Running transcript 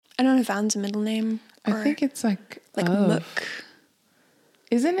I don't know if Van's a middle name. I think it's like Mook.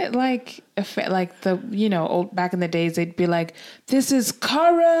 Isn't it like the, old back in the days, they'd be like, this is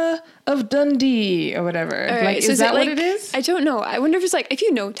Cara of Dundee or whatever. Right, is that what it is? I don't know. I wonder if it's like, if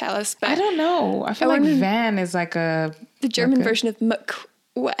you know, tell us. But I don't know. I feel like Van is like the German version of Mook,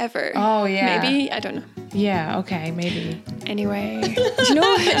 whatever. Oh, yeah. Maybe? I don't know. Yeah, okay, maybe. Anyway, do you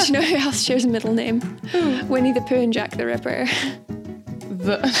know who else shares a middle name? Winnie the Pooh and Jack the Ripper.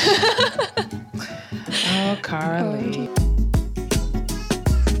 Cara Lee.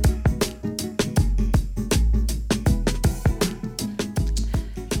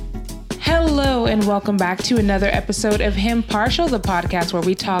 Hello and welcome back to another episode of Hymn Partial, the podcast where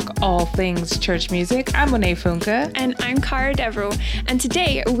we talk all things church music. I'm Monet Funke. And I'm Cara Devereaux. And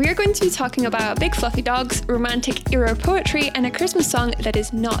today we're going to be talking about big fluffy dogs, romantic era poetry, and a Christmas song that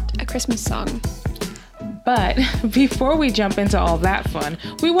is not a Christmas song. But before we jump into all that fun,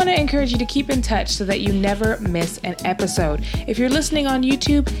 we want to encourage you to keep in touch so that you never miss an episode. If you're listening on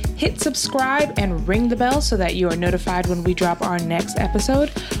YouTube, hit subscribe and ring the bell so that you are notified when we drop our next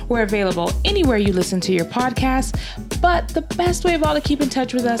episode. We're available anywhere you listen to your podcasts, but the best way of all to keep in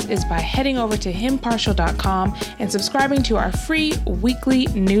touch with us is by heading over to hymnpartial.com and subscribing to our free weekly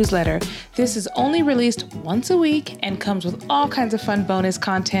newsletter. This is only released once a week and comes with all kinds of fun bonus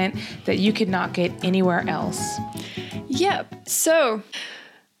content that you could not get anywhere else. Yep. So,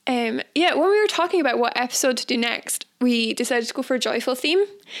 when we were talking about what episode to do next, we decided to go for a joyful theme.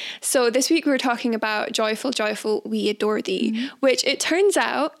 So this week we were talking about Joyful, Joyful, We Adore Thee, which it turns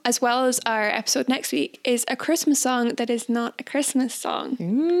out, as well as our episode next week, is a Christmas song that is not a Christmas song.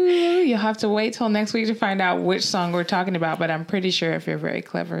 Ooh, you'll have to wait till next week to find out which song we're talking about, but I'm pretty sure if you're very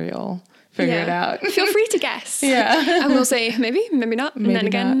clever, you'll figure it out. Feel free to guess. Yeah. And we'll say maybe, maybe not, and then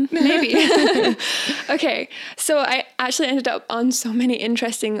again, maybe. Okay, so I actually ended up on so many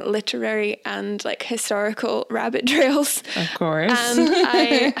interesting literary and historical rabbit trails. Of course. And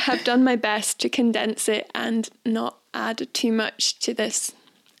I have done my best to condense it and not add too much to this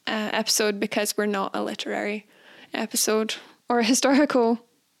episode because we're not a literary episode or a historical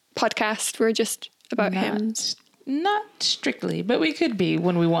podcast. We're just about hymns. Not strictly, but we could be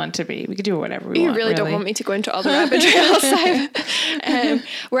when we want to be. We could do whatever we want. You really don't want me to go into all the rabbit trails.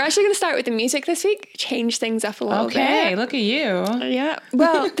 We're actually going to start with the music this week. Change things up a little bit. Okay, look at you. Yeah.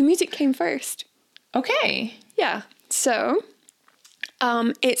 Well, the music came first. Okay. Yeah. So,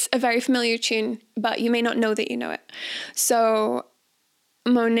 it's a very familiar tune, but you may not know that you know it. So,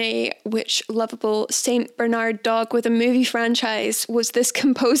 Monet, which lovable Saint Bernard dog with a movie franchise was this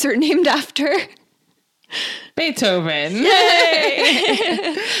composer named after? Beethoven.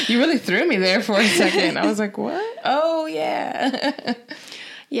 Yay! You really threw me there for a second. I was like, what? Oh, yeah.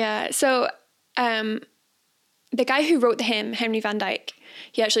 Yeah. So the guy who wrote the hymn, Henry van Dyke,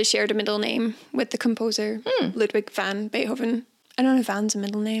 he actually shared a middle name with the composer, Ludwig van Beethoven. I don't know if Van's a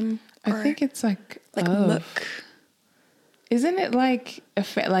middle name. I think it's like Mook. Isn't it like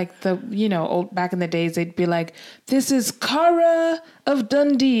the, old back in the days, they'd be like, this is Cara of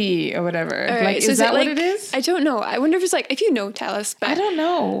Dundee or whatever. Right, so is that what it is? I don't know. I wonder if it's if you know, tell us. But I don't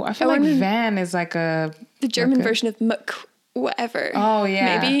know. I feel like Van is the German version of Mook, whatever. Oh,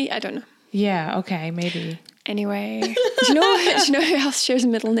 yeah. Maybe? I don't know. Yeah, okay, maybe. Anyway, do you know who else shares a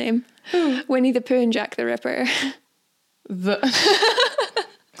middle name? Winnie the Pooh and Jack the Ripper.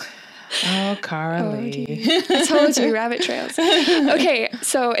 Cara Lee. I told you, rabbit trails. Okay,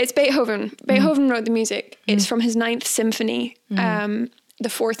 so it's Beethoven. Beethoven wrote the music. It's from his 9th symphony, the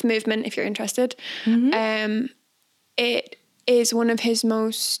 4th movement, if you're interested. It is one of his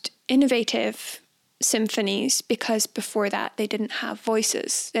most innovative symphonies because before that they didn't have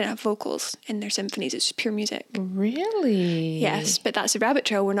voices. They didn't have vocals in their symphonies. It's just pure music. Really? Yes, but that's a rabbit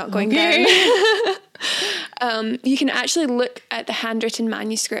trail we're not going down. You can actually look at the handwritten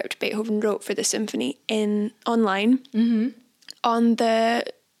manuscript Beethoven wrote for the symphony online on the,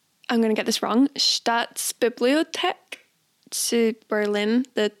 I'm going to get this wrong, Staatsbibliothek zu Berlin,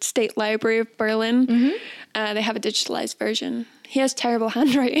 the State Library of Berlin. They have a digitalized version. He has terrible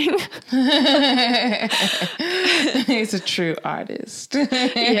handwriting. He's a true artist. Or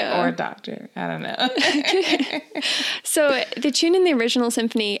a doctor. I don't know. So the tune in the original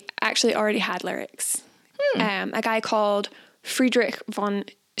symphony actually already had lyrics. A guy called Friedrich von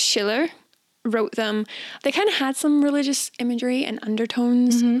Schiller wrote them. They kind of had some religious imagery and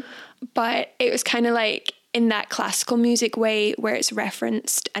undertones, but it was kind of like in that classical music way where it's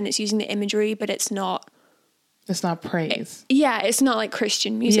referenced and it's using the imagery, but it's not praise. It's not like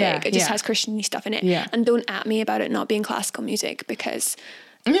Christian music. It just has Christian-y stuff in it. Yeah. And don't at me about it not being classical music because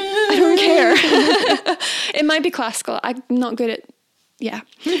I don't care. It might be classical. I'm not good at Yeah.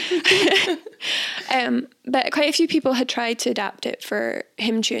 But quite a few people had tried to adapt it for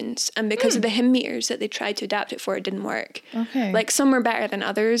hymn tunes, and because of the hymn meters that they tried to adapt it for, it didn't work. Okay. Like some were better than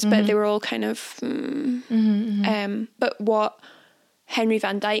others, but they were all kind of. But what Henry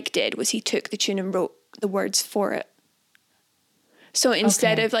van Dyke did was he took the tune and wrote the words for it. So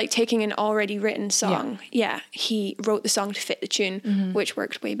instead of like taking an already written song, he wrote the song to fit the tune, which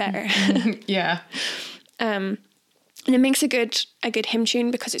worked way better. Yeah. And it makes a good hymn tune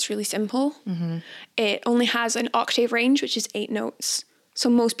because it's really simple. It only has an octave range, which is 8 notes. So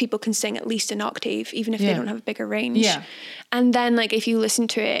most people can sing at least an octave, even if they don't have a bigger range. Yeah. And then like if you listen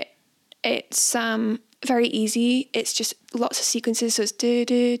to it, it's very easy. It's just lots of sequences. So it's do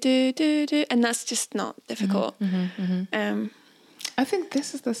do do do do, and that's just not difficult. I think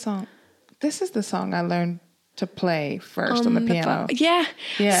this is the song. This is the song I learned to play first on the piano. Yeah.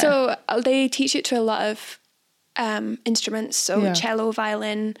 So they teach it to a lot of instruments, so cello,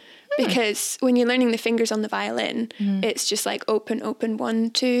 violin, because when you're learning the fingers on the violin, it's just like open, open,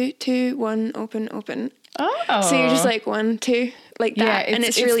 1, 2, 2, 1, open, open. Oh, so you're just like 1, 2, like that, and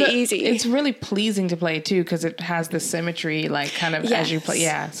it's really easy. It's really pleasing to play too because it has the symmetry, like kind of as you play.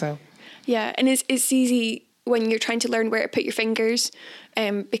 Yeah, so and it's easy when you're trying to learn where to put your fingers,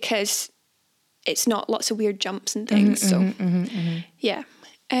 because it's not lots of weird jumps and things.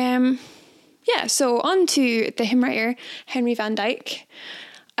 So on to the hymn writer, Henry van Dyke.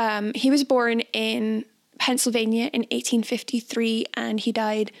 He was born in Pennsylvania in 1853 and he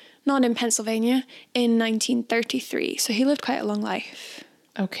died not in Pennsylvania in 1933. So he lived quite a long life.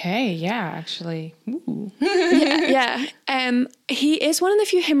 Okay, yeah, actually. Ooh. He is one of the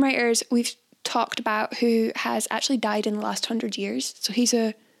few hymn writers we've talked about who has actually died in the last 100 years. So he's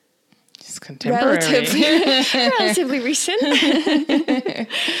contemporary. Relatively recent.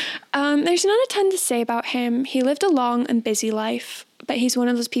 There's not a ton to say about him. He lived a long and busy life, but he's one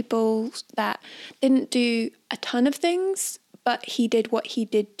of those people that didn't do a ton of things, but he did what he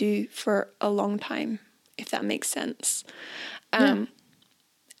did do for a long time, if that makes sense.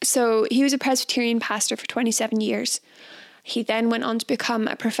 So he was a Presbyterian pastor for 27 years. He then went on to become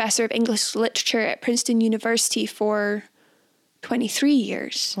a professor of English literature at Princeton University for 23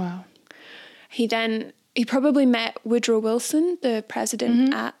 years. Wow. He probably met Woodrow Wilson, the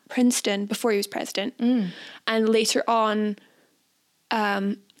president at Princeton, before he was president. And later on,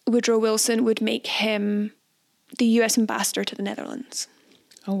 Woodrow Wilson would make him the US ambassador to the Netherlands.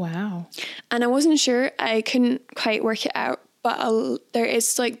 Oh, wow. And I wasn't sure, I couldn't quite work it out, but there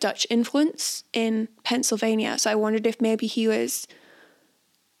is like Dutch influence in Pennsylvania. So I wondered if maybe he was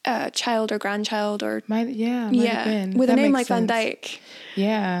a child or grandchild or... Might have been. With that a name like sense. Van Dyke.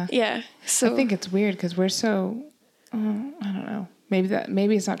 Yeah. Yeah. So I think it's weird because we're so, I don't know,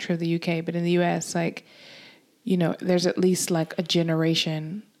 maybe it's not true of the UK, but in the US, like, you know, there's at least like a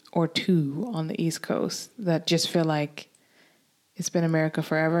generation or two on the East Coast that just feel like it's been America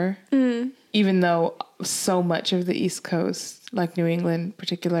forever. Even though so much of the East Coast, like New England in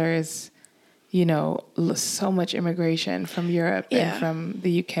particular, is, you know, so much immigration from Europe and from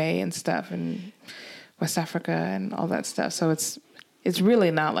the UK and stuff and West Africa and all that stuff. So it's really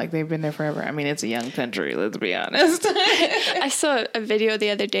not like they've been there forever. I mean, it's a young country, let's be honest. I saw a video the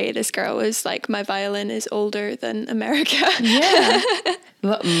other day. This girl was like, my violin is older than America. Yeah.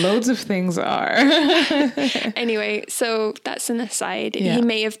 Loads of things are. Anyway, so that's an aside. Yeah. He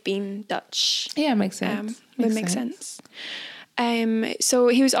may have been Dutch. Yeah, makes sense. Would make sense. So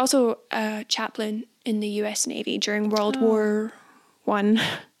he was also a chaplain in the US Navy during World War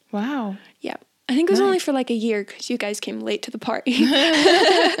I. Wow. Yeah. I think it was only for like a year because you guys came late to the party.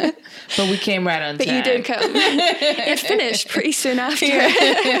 But we came right on time. But you did come. It finished pretty soon after.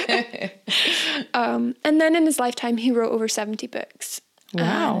 And then in his lifetime, he wrote over 70 books.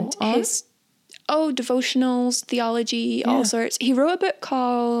 Wow. And his devotionals, theology, all sorts. He wrote a book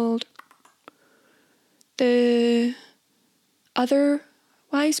called The Other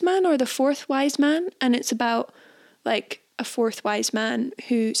Wise Man or The Fourth Wise Man. And it's about like a fourth wise man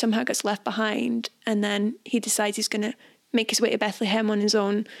who somehow gets left behind, and then he decides he's going to make his way to Bethlehem on his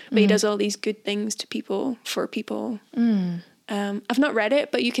own, but he does all these good things to people, for people. I've not read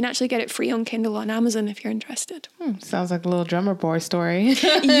it, but you can actually get it free on Kindle on Amazon if you're interested. Sounds like a little drummer boy story.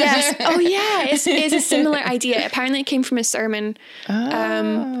 Yes. Oh yeah, it's a similar idea. Apparently it came from a sermon.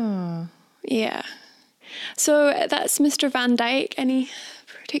 Yeah. So that's Mr. Van Dyke. Any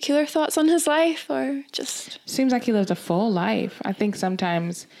particular thoughts on his life, or just... Seems like he lived a full life. I think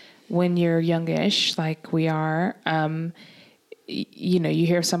sometimes when you're youngish, like we are, you know, you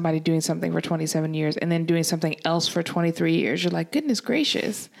hear somebody doing something for 27 years and then doing something else for 23 years. You're like, goodness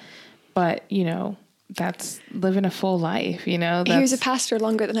gracious. But, you know, that's living a full life, you know. He was a pastor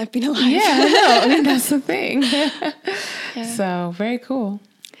longer than I've been alive. Yeah, I know. I mean, that's the thing. So very cool.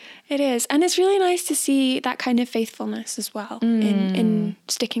 It is. And it's really nice to see that kind of faithfulness as well in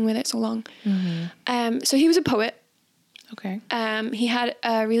sticking with it so long. So he was a poet. Okay. He had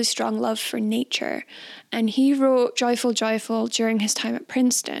a really strong love for nature, and he wrote Joyful, Joyful during his time at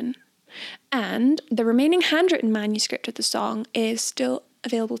Princeton. And the remaining handwritten manuscript of the song is still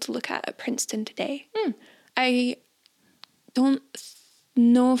available to look at Princeton today. I don't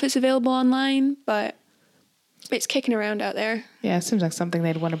know if it's available online, but it's kicking around out there. Yeah, it seems like something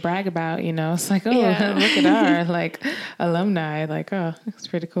they'd want to brag about, you know. It's like, oh, look at our like alumni. Like, oh, it's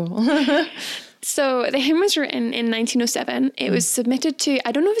pretty cool. So the hymn was written in 1907. It was submitted to,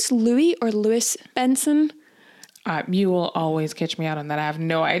 I don't know if it's Louis or Louis Benson. You will always catch me out on that. I have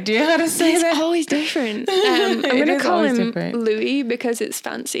no idea how to say that. It's always different. I'm going to call him different. Louis because it's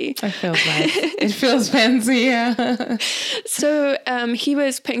fancy. It feels nice. It feels fancy, yeah. So he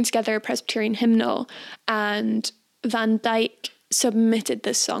was putting together a Presbyterian hymnal, and Van Dyke submitted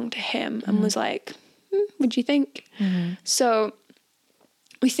this song to him and was like, what do you think? So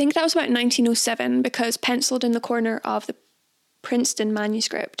we think that was about 1907 because penciled in the corner of the Princeton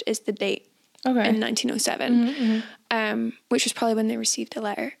manuscript is the date. Okay. In 1907, which was probably when they received the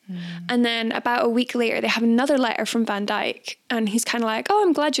letter. And then about a week later, they have another letter from Van Dyke, and he's kind of like, oh,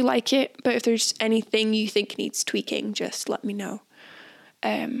 I'm glad you like it, but if there's anything you think needs tweaking, just let me know.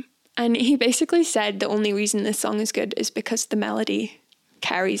 And he basically said the only reason this song is good is because the melody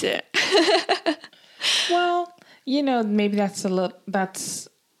carries it. Well, you know, maybe that's a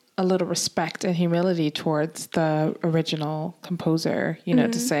little respect and humility towards the original composer, you know,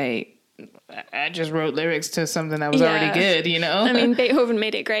 to say, I just wrote lyrics to something that was already good, you know? I mean, Beethoven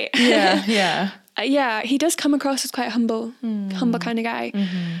made it great. Yeah. He does come across as quite a humble kind of guy.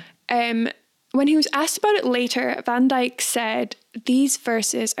 When he was asked about it later, Van Dyke said, these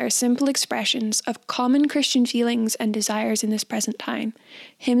verses are simple expressions of common Christian feelings and desires in this present time,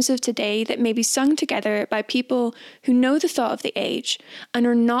 hymns of today that may be sung together by people who know the thought of the age and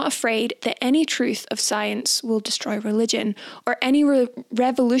are not afraid that any truth of science will destroy religion or any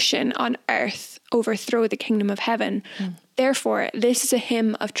revolution on earth overthrow the kingdom of heaven. Therefore, this is a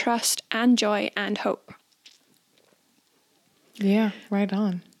hymn of trust and joy and hope. Yeah, right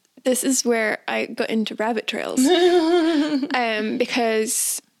on. This is where I got into rabbit trails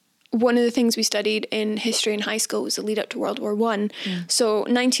because one of the things we studied in history in high school was the lead up to World War I. So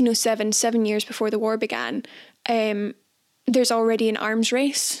 1907, 7 years before the war began, there's already an arms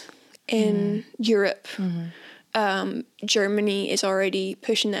race in Europe. Germany is already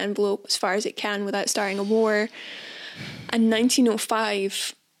pushing the envelope as far as it can without starting a war. And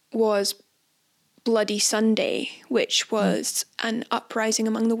 1905 was Bloody Sunday, which was an uprising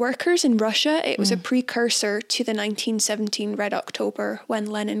among the workers in Russia. It was a precursor to the 1917 Red October when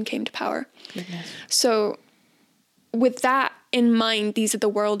Lenin came to power. So with that in mind, these are the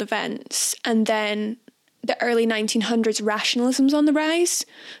world events. And then the early 1900s, rationalism's on the rise.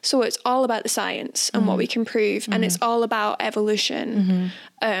 So it's all about the science and what we can prove. And it's all about evolution.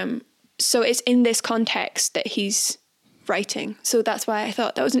 So it's in this context that he's writing. So that's why I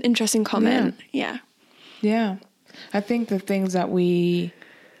thought that was an interesting comment. Yeah. I think the things that we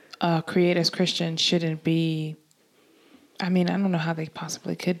create as Christians shouldn't be, I mean, I don't know how they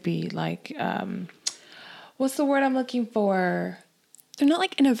possibly could be like, what's the word I'm looking for? They're not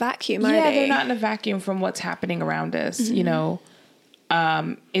like in a vacuum, are they? Yeah, they're not in a vacuum from what's happening around us, you know.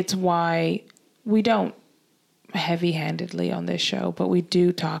 It's why we don't heavy-handedly on this show, but we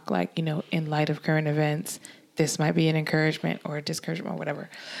do talk like, you know, in light of current events, this might be an encouragement or a discouragement or whatever.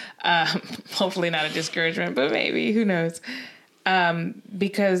 Hopefully not a discouragement, but maybe, who knows?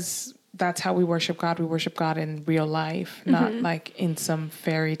 Because that's how we worship God. We worship God in real life, not like in some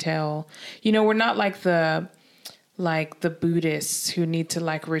fairy tale. You know, we're not like the Buddhists who need to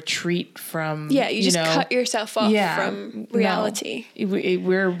like retreat from, you just cut yourself off from reality. No,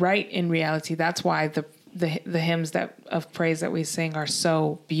 we're right in reality. That's why the hymns of praise that we sing are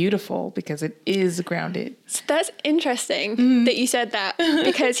so beautiful, because it is grounded. So that's interesting that you said that,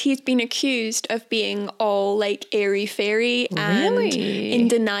 because he's been accused of being all like airy fairy and in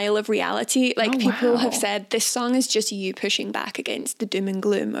denial of reality. Like people have said this song is just you pushing back against the doom and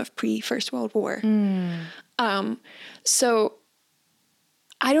gloom of pre-First World War. So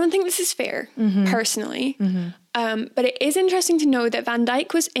I don't think this is fair, personally. But it is interesting to know that Van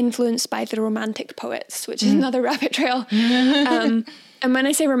Dyke was influenced by the Romantic poets, which is another rabbit trail. And when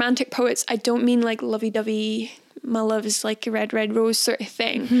I say Romantic poets, I don't mean like lovey-dovey my love is like a red, red rose sort of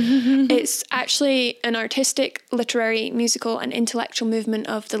thing. It's actually an artistic, literary, musical and intellectual movement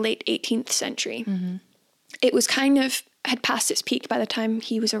of the late 18th century. It was kind of, had passed its peak by the time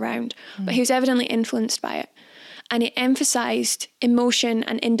he was around, but he was evidently influenced by it. And it emphasized emotion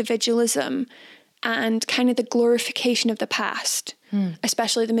and individualism and kind of the glorification of the past,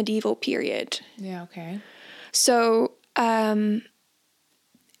 especially the medieval period. Yeah, okay. So,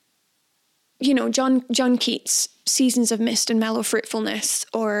 you know, John Keats, Seasons of Mist and Mellow Fruitfulness,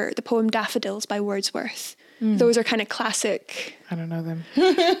 or the poem Daffodils by Wordsworth. Those are kind of classic. I don't know them.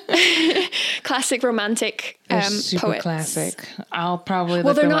 Classic romantic super poets. Classic. I'll probably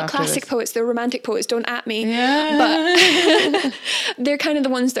Well, look they're them not up classic poets. They're romantic poets. Don't at me. Yeah. But they're kind of the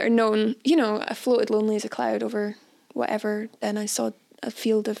ones that are known. You know, I floated lonely as a cloud over whatever. Then I saw a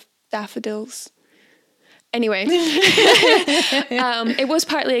field of daffodils. Anyway, it was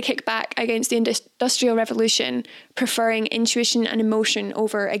partly a kickback against the Industrial Revolution, preferring intuition and emotion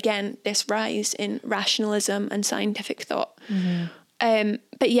over, again, this rise in rationalism and scientific thought.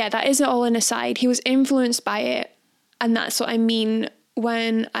 But yeah, that is all an aside. He was influenced by it, and that's what I mean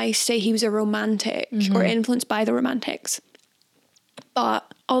when I say he was a romantic or influenced by the Romantics. But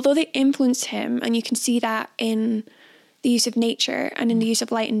although they influenced him, and you can see that in the use of nature and in the use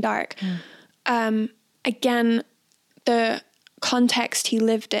of light and dark, again, the context he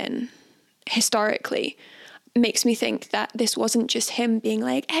lived in historically makes me think that this wasn't just him being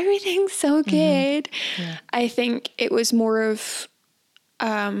like, everything's so good. Yeah. I think it was more of,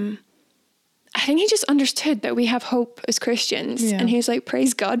 I think he just understood that we have hope as Christians. Yeah. And he was like,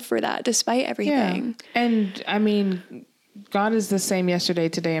 praise God for that, despite everything. Yeah. And I mean, God is the same yesterday,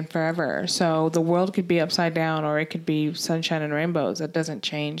 today, and forever. So the world could be upside down, or it could be sunshine and rainbows. That doesn't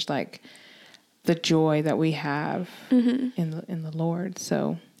change, like, the joy that we have in the Lord.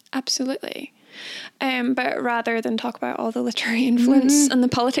 So absolutely. But rather than talk about all the literary influence and the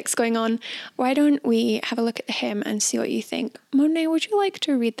politics going on, why don't we have a look at the hymn and see what you think? Monet, would you like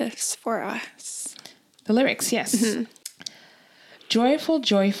to read this for us? The lyrics, yes. Joyful,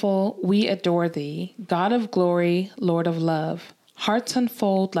 joyful, we adore thee, God of glory, Lord of love. Hearts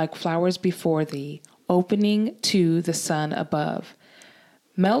unfold like flowers before thee, opening to the sun above.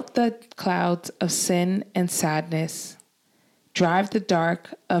 Melt the clouds of sin and sadness. Drive the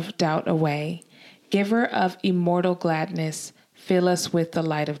dark of doubt away. Giver of immortal gladness, fill us with the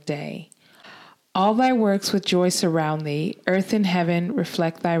light of day. All thy works with joy surround thee. Earth and heaven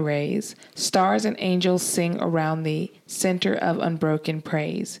reflect thy rays. Stars and angels sing around thee, center of unbroken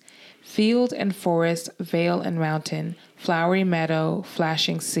praise. Field and forest, vale and mountain, flowery meadow,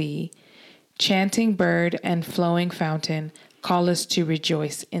 flashing sea, chanting bird and flowing fountain, call us to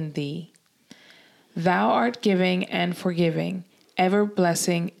rejoice in thee. Thou art giving and forgiving, ever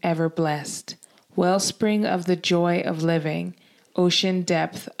blessing, ever blessed, wellspring of the joy of living, ocean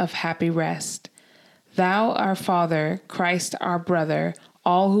depth of happy rest. Thou our Father, Christ our brother,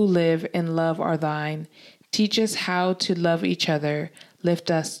 all who live in love are thine. Teach us how to love each other,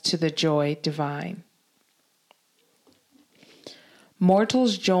 lift us to the joy divine.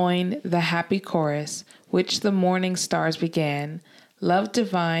 Mortals join the happy chorus, which the morning stars began. Love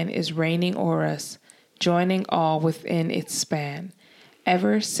divine is reigning o'er us, joining all within its span.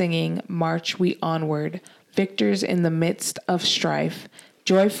 Ever singing, march we onward, victors in the midst of strife.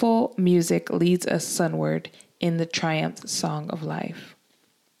 Joyful music leads us sunward in the triumph song of life.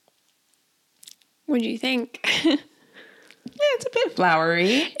 What do you think? Yeah, it's a bit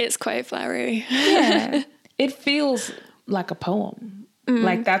flowery. It's quite flowery. Yeah. It feels like a poem.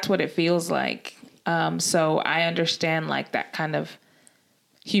 Like, that's what it feels like. So I understand, like, that kind of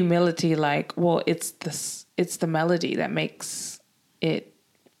humility, like, well, it's the melody that makes it,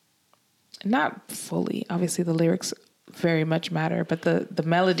 not fully, obviously the lyrics very much matter, but the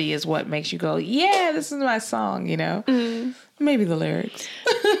melody is what makes you go, yeah, this is my song, you know? Maybe the lyrics.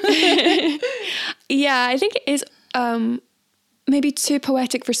 Yeah, I think it is maybe too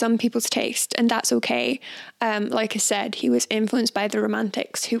poetic for some people's taste, and that's okay. Like I said, he was influenced by the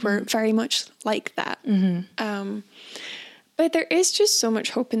Romantics, who were very much like that. But there is just so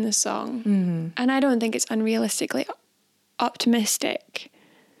much hope in this song, and I don't think it's unrealistically optimistic.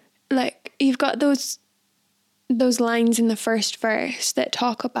 Like, you've got those lines in the first verse that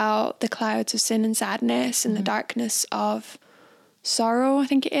talk about the clouds of sin and sadness and the darkness of sorrow, I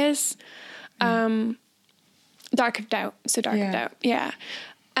think it is. Dark of doubt. So dark of doubt. Yeah.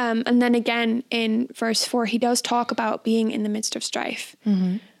 And then again in verse 4, he does talk about being in the midst of strife.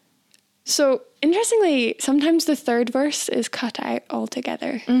 So interestingly, sometimes the third verse is cut out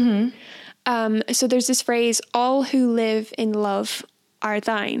altogether. So there's this phrase, all who live in love are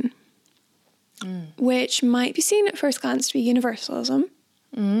thine. which might be seen at first glance to be universalism.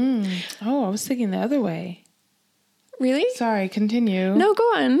 Oh, I was thinking the other way. Really? Sorry, continue. No, go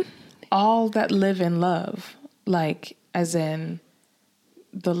on. All that live in love, like as in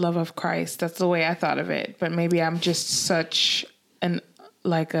the love of Christ. That's the way I thought of it. But maybe I'm just such a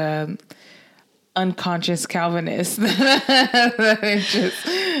unconscious Calvinist that it just.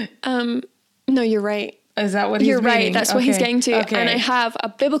 No, you're right. Is that what he's You're right. meaning? That's what he's Okay. getting to. Okay. And I have a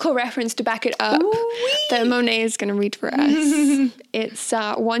biblical reference to back it up that Monet is going to read for us. It's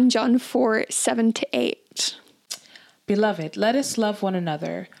 1 John 4:7-8. Beloved, let us love one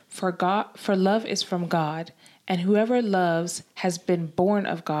another, for love is from God, and whoever loves has been born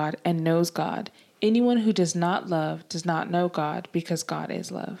of God and knows God. Anyone who does not love does not know God, because God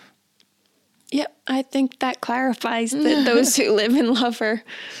is love. Yep, I think that clarifies that those who live in love are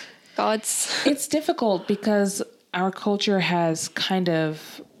God's. It's difficult because our culture has kind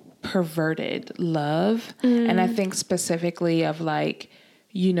of perverted love. And I think specifically of the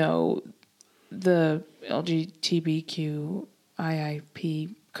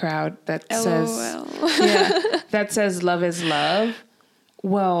LGBTQIIP crowd that says love is love.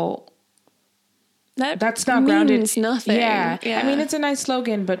 Well, that's not grounded. Nothing. Yeah. I mean, it's a nice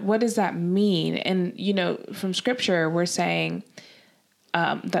slogan, but what does that mean? And, from scripture, we're saying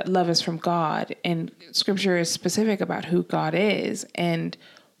that love is from God, and scripture is specific about who God is and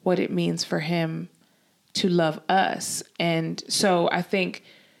what it means for him to love us. And so I think,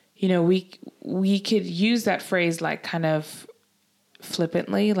 we could use that phrase like kind of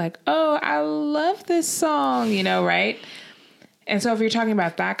flippantly, like, oh, I love this song, right? And so if you're talking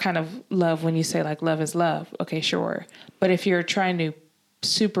about that kind of love, when you say like love is love, okay, sure. But if you're trying to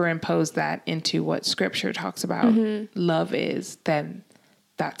superimpose that into what scripture talks about love is, then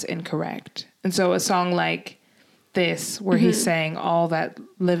that's incorrect. And so a song like this, where he's saying all that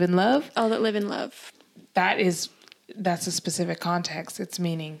live in love. All that live in love. That's a specific context. It's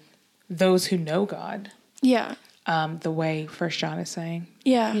meaning those who know God. Yeah. The way 1 John is saying.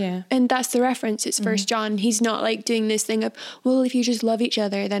 Yeah. Yeah. And that's the reference. It's 1 John. He's not like doing this thing of, well, if you just love each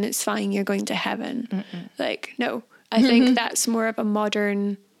other, then it's fine. You're going to heaven. Like, no. I think that's more of a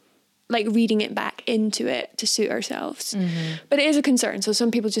modern, like reading it back into it to suit ourselves. But it is a concern. So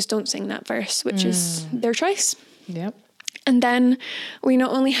some people just don't sing that verse, which is their choice. Yep. And then we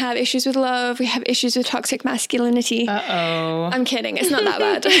not only have issues with love, we have issues with toxic masculinity. Uh-oh. I'm kidding. It's not that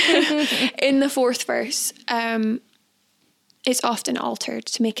bad. In the fourth verse, it's often altered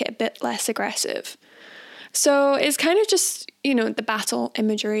to make it a bit less aggressive. So it's kind of just, the battle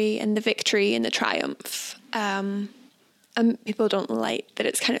imagery and the victory and the triumph. And people don't like that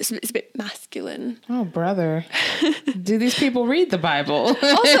it's a bit masculine. Oh, brother. Do these people read the Bible?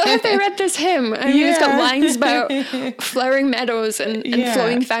 Also, have they read this hymn? I mean, it's got lines about flowering meadows and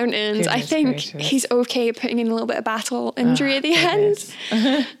flowing fountains. Goodness I think gracious. he's okay putting in a little bit of battle imagery at the end.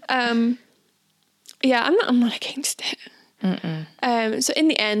 I'm not against it. So in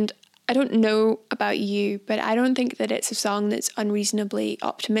the end, I don't know about you, but I don't think that it's a song that's unreasonably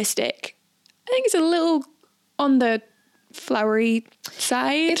optimistic. I think it's a little on the flowery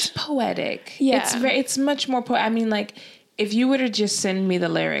side. It's poetic. Yeah. It's much more I mean, like, if you were to just send me the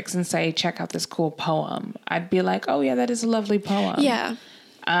lyrics and say, check out this cool poem, I'd be like, oh yeah, that is a lovely poem. Yeah.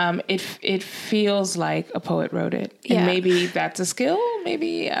 It feels like a poet wrote it. Yeah. And maybe that's a skill.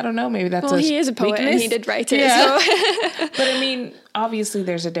 Maybe, I don't know, maybe that's he is a poet weakness. and he did write it. Yeah. So. But I mean, obviously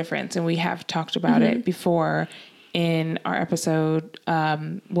there's a difference, and we have talked about it before in our episode,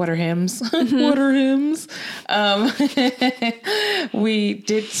 What Are Hymns? What are hymns? We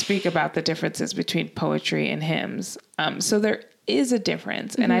did speak about the differences between poetry and hymns. So there is a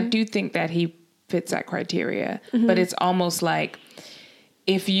difference, and I do think that he fits that criteria. But it's almost like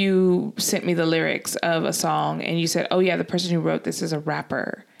if you sent me the lyrics of a song and you said, oh yeah, the person who wrote this is a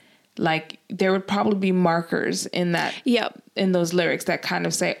rapper, like there would probably be markers in that, in those lyrics that kind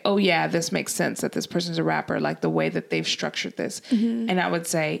of say, oh yeah, this makes sense that this person's a rapper, like the way that they've structured this. And I would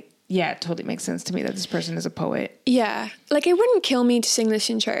say, yeah, it totally makes sense to me that this person is a poet. Yeah. Like it wouldn't kill me to sing this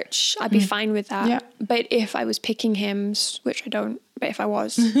in church. I'd be fine with that. Yeah. But if I was picking hymns, which I don't, but if I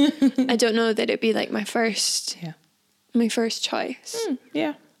was, I don't know that it'd be like my first choice.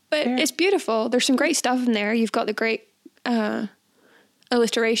 Yeah. But it's beautiful. There's some great stuff in there. You've got the great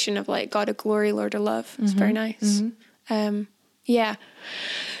alliteration of like God of glory, Lord of love. It's very nice. Yeah.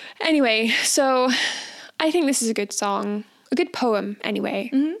 Anyway, so I think this is a good song, a good poem anyway.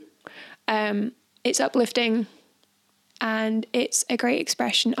 It's uplifting and it's a great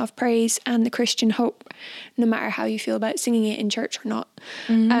expression of praise and the Christian hope, no matter how you feel about singing it in church or not.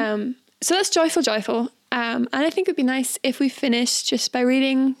 So that's joyful. And I think it'd be nice if we finish just by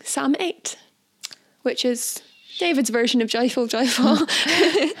reading Psalm 8. which is David's version of joyful, joyful.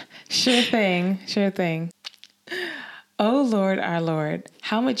 Sure thing. O Lord, our Lord,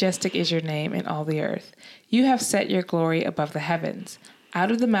 how majestic is your name in all the earth. You have set your glory above the heavens. Out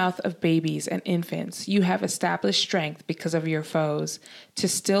of the mouth of babies and infants, you have established strength because of your foes, to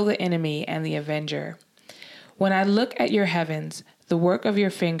still the enemy and the avenger. When I look at your heavens, the work of your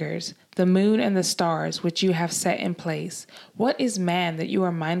fingers, the moon and the stars which you have set in place, what is man that you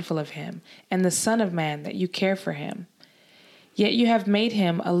are mindful of him, and the son of man that you care for him? Yet you have made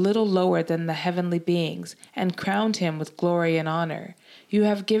him a little lower than the heavenly beings, and crowned him with glory and honor. You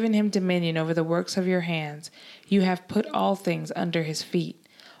have given him dominion over the works of your hands. You have put all things under his feet,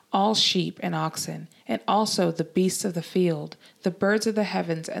 all sheep and oxen, and also the beasts of the field, the birds of the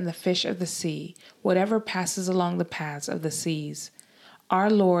heavens and the fish of the sea, whatever passes along the paths of the seas. Our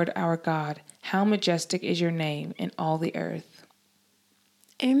Lord, our God, how majestic is your name in all the earth.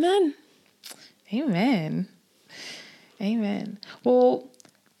 Amen. Amen. Amen. Well,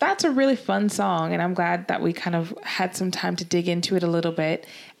 that's a really fun song, and I'm glad that we kind of had some time to dig into it a little bit.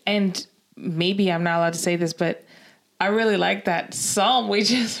 And maybe I'm not allowed to say this, but I really like that psalm we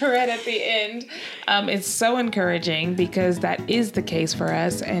just read at the end. It's so encouraging because that is the case for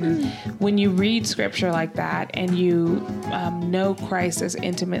us. And when you read scripture like that and you know Christ as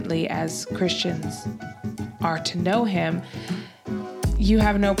intimately as Christians are to know him, you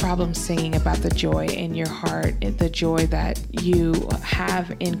have no problem singing about the joy in your heart, the joy that you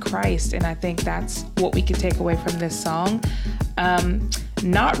have in Christ. And I think that's what we can take away from this song.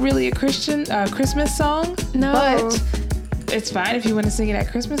 Not really a Christmas song, no, but it's fine if you want to sing it at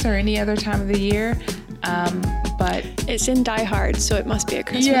Christmas or any other time of the year. But it's in Die Hard, so it must be a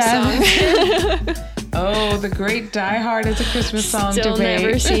Christmas song. Oh, the great Die Hard is a Christmas song Still debate.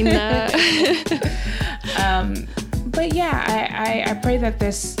 Never seen that. But yeah, I pray that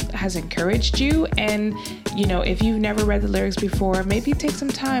this has encouraged you. And, you know, if you've never read the lyrics before, maybe take some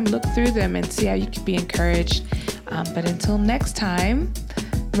time, look through them and see how you can be encouraged. But until next time,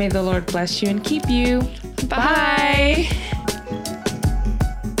 may the Lord bless you and keep you. Bye.